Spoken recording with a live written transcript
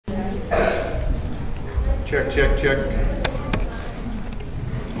Check, check, check.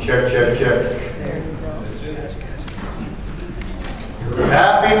 Check, check, check.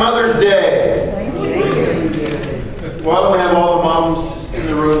 Happy Mother's Day. Why don't we have all the moms in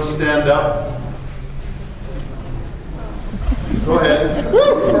the room stand up? Go ahead.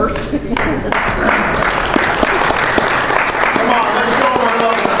 First. Come on, let's show them our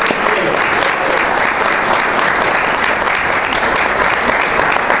love and appreciation.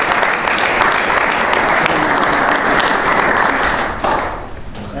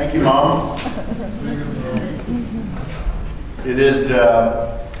 Thank you, Mom. It is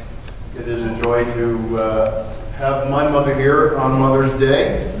a joy to have my mother here on Mother's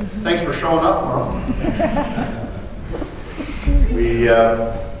Day. Thanks for showing up, Mom.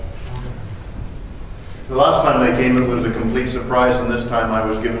 The last time they came, it was a complete surprise, and this time I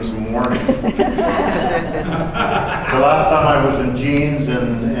was given some warning. The last time I was in jeans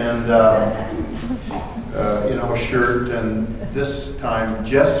and a shirt, and this time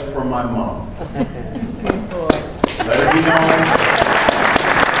just for my mom. Let it be known.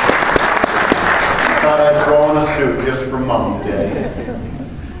 I thought I'd throw on a suit just for Mom today.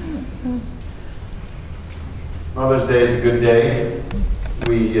 Mother's Day is a good day.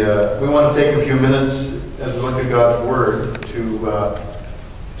 We want to take a few minutes as we look at God's Word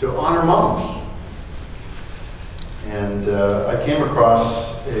to honor moms. And I came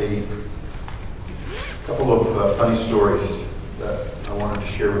across a couple of funny stories that I wanted to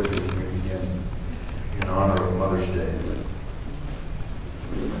share with you as we begin in honor of Mother's Day.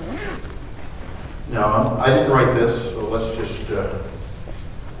 Now, I didn't write this, so let's just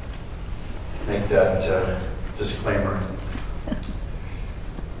make that disclaimer.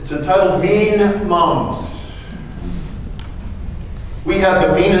 It's entitled Mean Moms. We had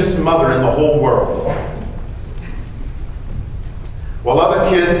the meanest mother in the whole world. While other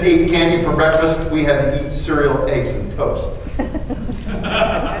kids ate candy for breakfast, we had to eat cereal, eggs, and toast.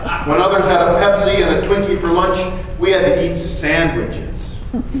 When others had a Pepsi and a Twinkie for lunch, we had to eat sandwiches.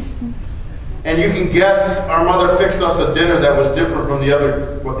 And you can guess our mother fixed us a dinner that was different from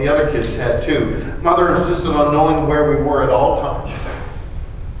what the other kids had too. Mother insisted on knowing where we were at all times.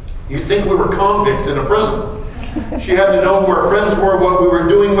 You'd think we were convicts in a prison. She had to know who our friends were, what we were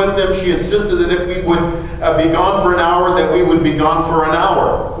doing with them. She insisted that if we would be gone for an hour, that we would be gone for an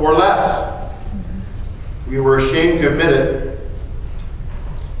hour or less. We were ashamed to admit it,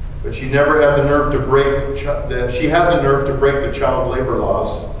 but she never had the nerve to break. She had the nerve to break the child labor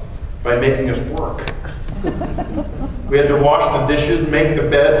laws by making us work. We had to wash the dishes, make the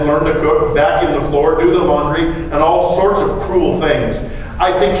beds, learn to cook, vacuum the floor, do the laundry, and all sorts of cruel things.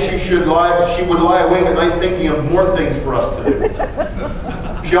 I think she would lie awake at night thinking of more things for us to do.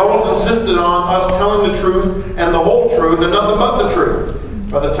 She always insisted on us telling the truth and the whole truth and nothing but the truth.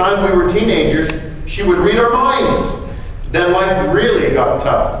 By the time we were teenagers, she would read our minds. Then life really got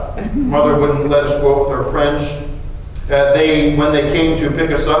tough. Mother wouldn't let us go out with our friends. When they came to pick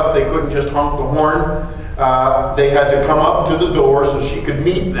us up, they couldn't just honk the horn. They had to come up to the door so she could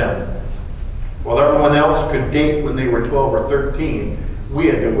meet them. While everyone else could date when they were 12 or 13, we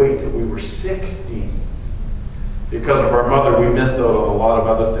had to wait till we were 16. Because of our mother, we missed out on a lot of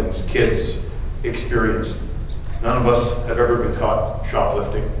other things kids experienced. None of us have ever been caught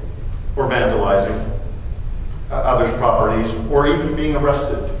shoplifting or vandalizing others' properties or even being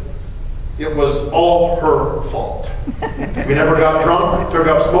arrested. It was all her fault. We never got drunk, took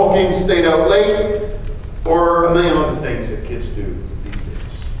up smoking, stayed out late, or a million other things that kids do these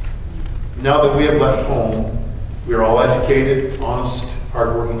days. Now that we have left home, we are all educated, honest,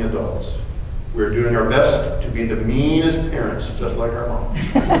 hardworking adults. We're doing our best to be the meanest parents, just like our moms.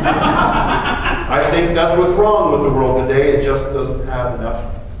 I think that's what's wrong with the world today. It just doesn't have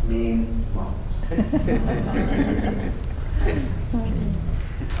enough mean moms.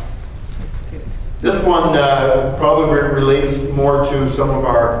 This one probably relates more to some of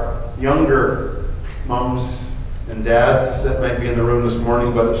our younger moms and dads that might be in the room this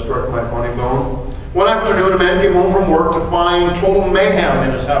morning, but it struck my funny bone. One afternoon, a man came home from work to find total mayhem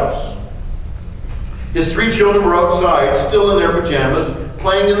in his house. His 3 children were outside, still in their pajamas,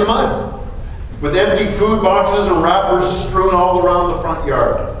 playing in the mud, with empty food boxes and wrappers strewn all around the front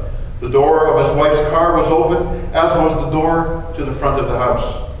yard. The door of his wife's car was open, as was the door to the front of the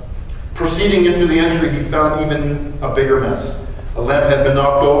house. Proceeding into the entry, he found even a bigger mess. A lamp had been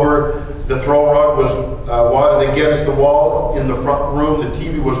knocked over. The throw rug was wadded against the wall in the front room. The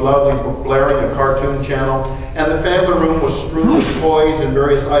TV was loudly blaring a cartoon channel. And the family room was strewn with toys and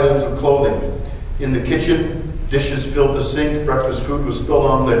various items of clothing. In the kitchen, dishes filled the sink. Breakfast food was still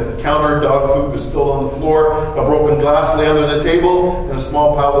on the counter. Dog food was still on the floor. A broken glass lay under the table. And a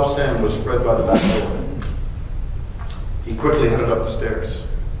small pile of sand was spread by the back door. He quickly headed up the stairs,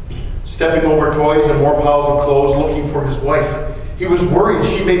 stepping over toys and more piles of clothes, looking for his wife. He was worried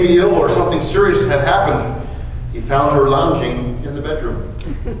she may be ill or something serious had happened. He found her lounging in the bedroom,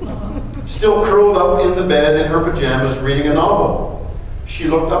 still curled up in the bed in her pajamas, reading a novel. She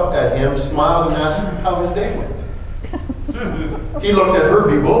looked up at him, smiled, and asked how his day went. He looked at her,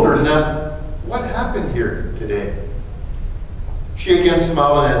 bewildered, and asked, "What happened here today?" She again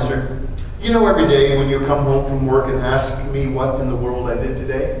smiled and answered, "You know, every day when you come home from work and ask me what in the world I did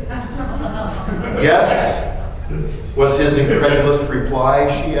today?" "Yes," was his incredulous reply.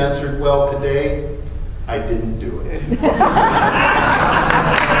 She answered, "Well, today I didn't do it."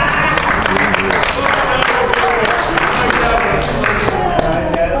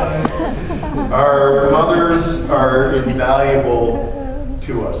 Our mothers are invaluable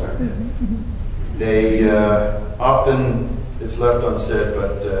to us, aren't they? They often, it's left unsaid,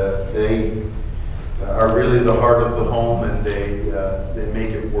 but they are really the heart of the home, and they make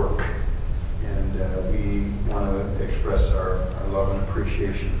it work. And we want to express our love and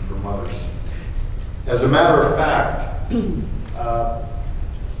appreciation for mothers. As a matter of fact, the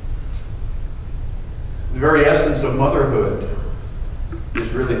very essence of motherhood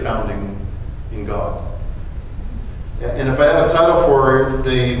is really found in God. And if I had a title for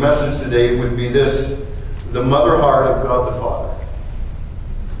the message today, it would be this: the mother heart of God the Father.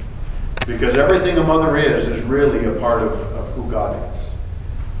 Because everything a mother is really a part of who God is.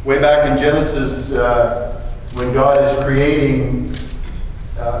 Way back in Genesis, when God is creating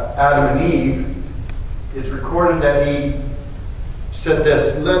Adam and Eve, it's recorded that he said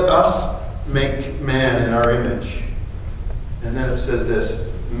this: "Let us make man in our image." And then it says this: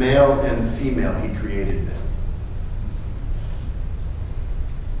 "Male and female he created them."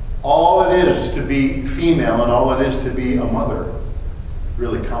 All it is to be female and all it is to be a mother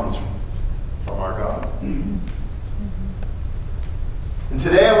really comes from our God. And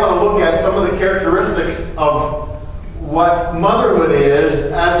today I want to look at some of the characteristics of what motherhood is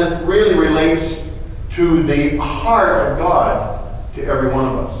as it really relates to the heart of God to every one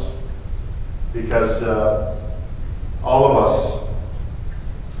of us. Because all of us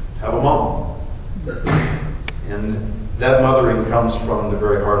have a mom. And that mothering comes from the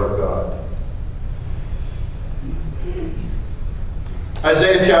very heart of God.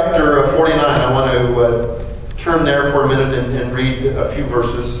 Isaiah chapter 49, I want to turn there for a minute and read a few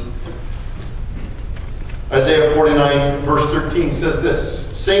verses. Isaiah 49 verse 13 says this: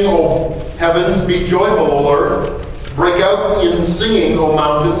 "Sing, O heavens, be joyful, O earth. Break out in singing, O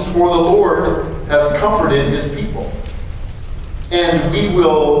mountains, for the Lord has comforted his people. And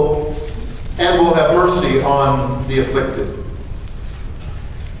will have mercy on the afflicted."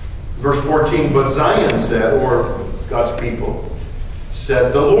 Verse 14, "But Zion said," or God's people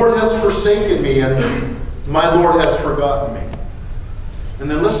said, "The Lord has forsaken me, and my Lord has forgotten me." And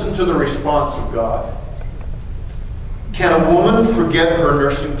then listen to the response of God. "Can a woman forget her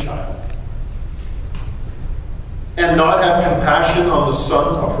nursing child and not have compassion on the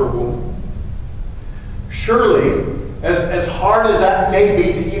son of her womb? Surely, as hard as that may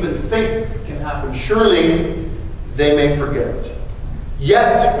be to even think can happen, surely they may forget.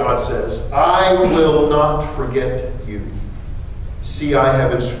 Yet," God says, "I will not forget you. See, I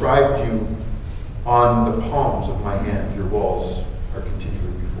have inscribed you on the palms of my hand. Your walls are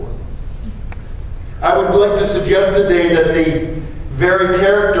continually before me." I would like to suggest today that the very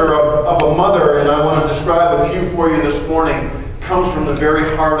character of a mother, and I want to describe a few for you this morning, comes from the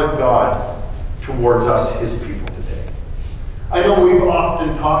very heart of God towards us, his people today. I know we've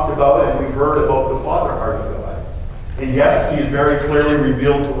often talked about and we've heard about the Father heart of God. And yes, he is very clearly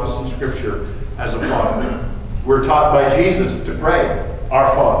revealed to us in Scripture as a Father. We're taught by Jesus to pray, "Our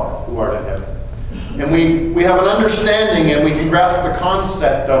Father, who art in heaven." And we have an understanding and we can grasp the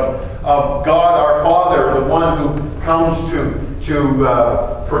concept of God, our Father, the one who comes to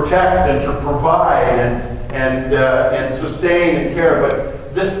protect and to provide and sustain and care.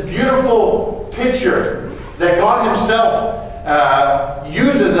 But this beautiful picture that God himself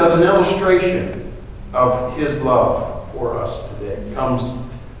uses as an illustration of his love for us today comes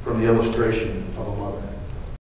from the illustration of a mother.